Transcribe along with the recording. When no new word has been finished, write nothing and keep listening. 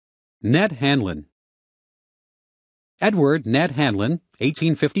Ned Hanlan. Edward Ned Hanlan,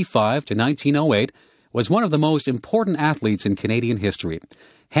 1855 to 1908, was one of the most important athletes in Canadian history.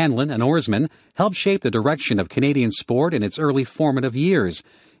 Hanlan, an oarsman, helped shape the direction of Canadian sport in its early formative years.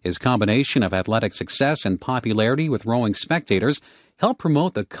 His combination of athletic success and popularity with rowing spectators helped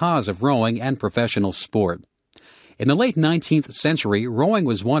promote the cause of rowing and professional sport. In the late 19th century, rowing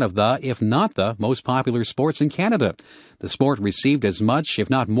was one of the, if not the, most popular sports in Canada. The sport received as much, if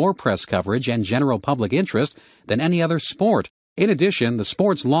not more, press coverage and general public interest than any other sport. In addition, the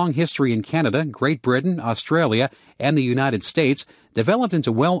sport's long history in Canada, Great Britain, Australia, and the United States developed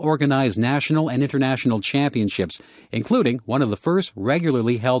into well-organized national and international championships, including one of the first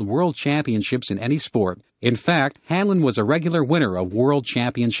regularly held world championships in any sport. In fact, Hanlan was a regular winner of world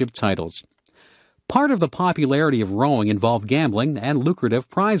championship titles. Part of the popularity of rowing involved gambling and lucrative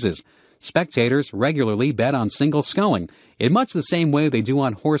prizes. Spectators regularly bet on single sculling, in much the same way they do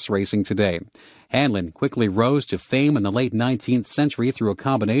on horse racing today. Hanlan quickly rose to fame in the late 19th century through a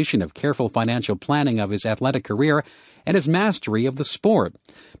combination of careful financial planning of his athletic career and his mastery of the sport.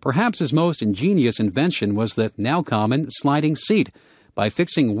 Perhaps his most ingenious invention was the now common sliding seat. By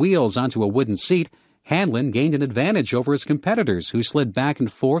fixing wheels onto a wooden seat, Hanlan gained an advantage over his competitors, who slid back and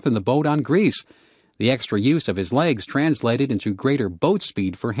forth in the boat on grease. The extra use of his legs translated into greater boat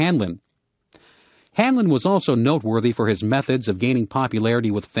speed for Hanlan. Hanlan was also noteworthy for his methods of gaining popularity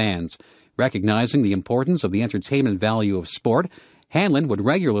with fans. Recognizing the importance of the entertainment value of sport, Hanlan would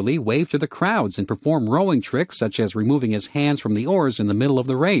regularly wave to the crowds and perform rowing tricks such as removing his hands from the oars in the middle of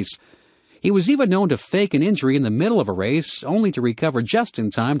the race. He was even known to fake an injury in the middle of a race, only to recover just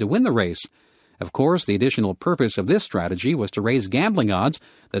in time to win the race. Of course, the additional purpose of this strategy was to raise gambling odds,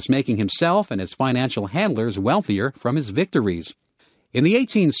 thus making himself and his financial handlers wealthier from his victories. In the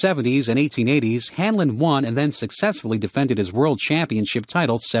 1870s and 1880s, Hanlan won and then successfully defended his world championship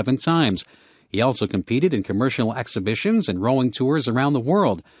title 7 times. He also competed in commercial exhibitions and rowing tours around the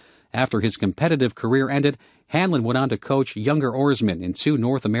world. After his competitive career ended, Hanlan went on to coach younger oarsmen in 2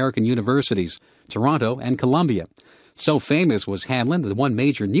 North American universities, Toronto and Columbia. So famous was Hanlan that one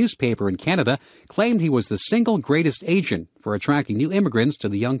major newspaper in Canada claimed he was the single greatest agent for attracting new immigrants to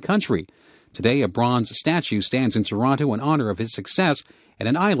the young country. Today, a bronze statue stands in Toronto in honor of his success, and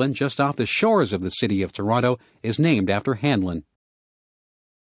an island just off the shores of the city of Toronto is named after Hanlan.